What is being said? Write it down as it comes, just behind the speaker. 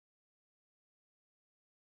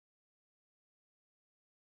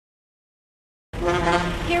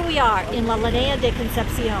we are in La Línea de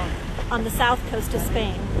Concepción on the south coast of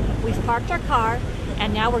Spain. We've parked our car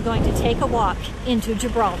and now we're going to take a walk into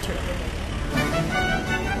Gibraltar.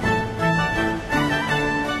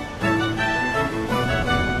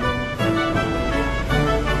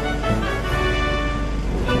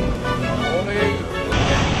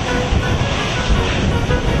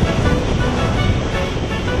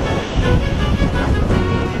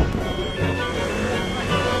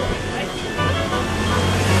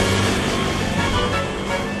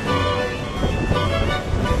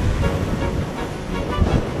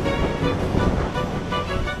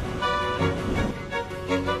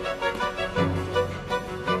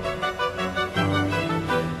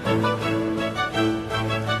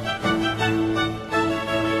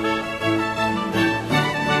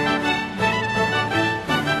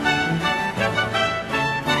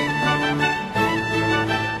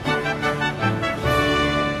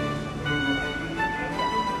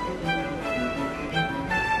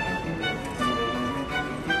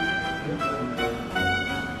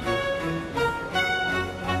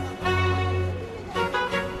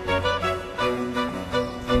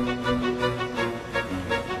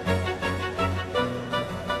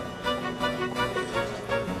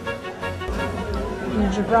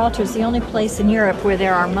 Gibraltar is the only place in Europe where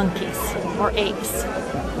there are monkeys, or apes.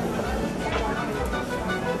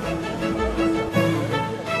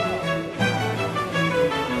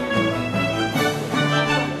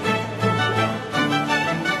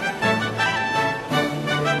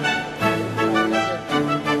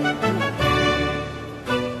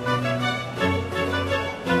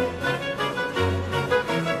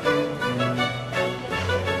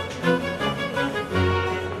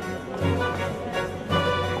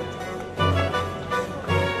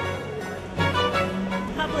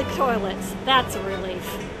 Toilets, that's a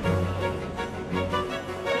relief.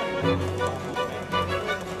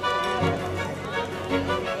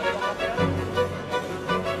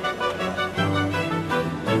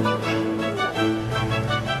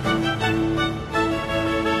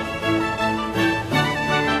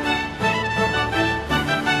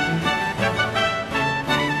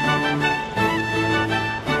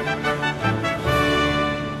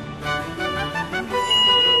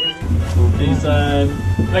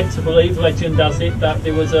 Led to believe, legend has it, that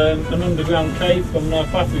there was an underground cave from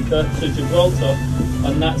North Africa to Gibraltar,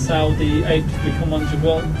 and that's how the apes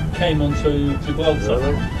came onto Gibraltar.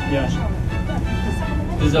 Really? Yeah.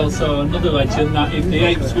 There's also another legend that if the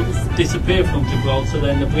apes would disappear from Gibraltar,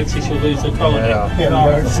 then the British will lose their colony.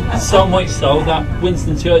 Yeah. So much so that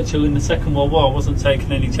Winston Churchill in the Second World War wasn't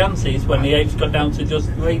taking any chances. When the apes got down to just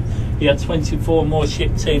 3, he had 24 more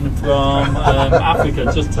shipped in from Africa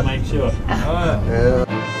just to make sure. Yeah.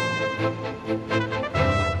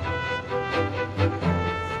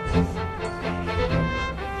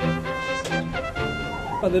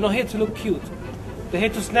 But they're not here to look cute. They're here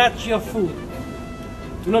to snatch your food.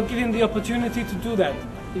 Do not give him the opportunity to do that.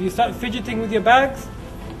 If you start fidgeting with your bags,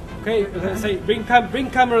 okay, as I say, bring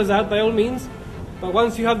cameras out by all means, but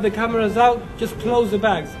once you have the cameras out, just close the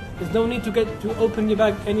bags. There's no need to open your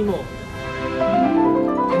bag anymore.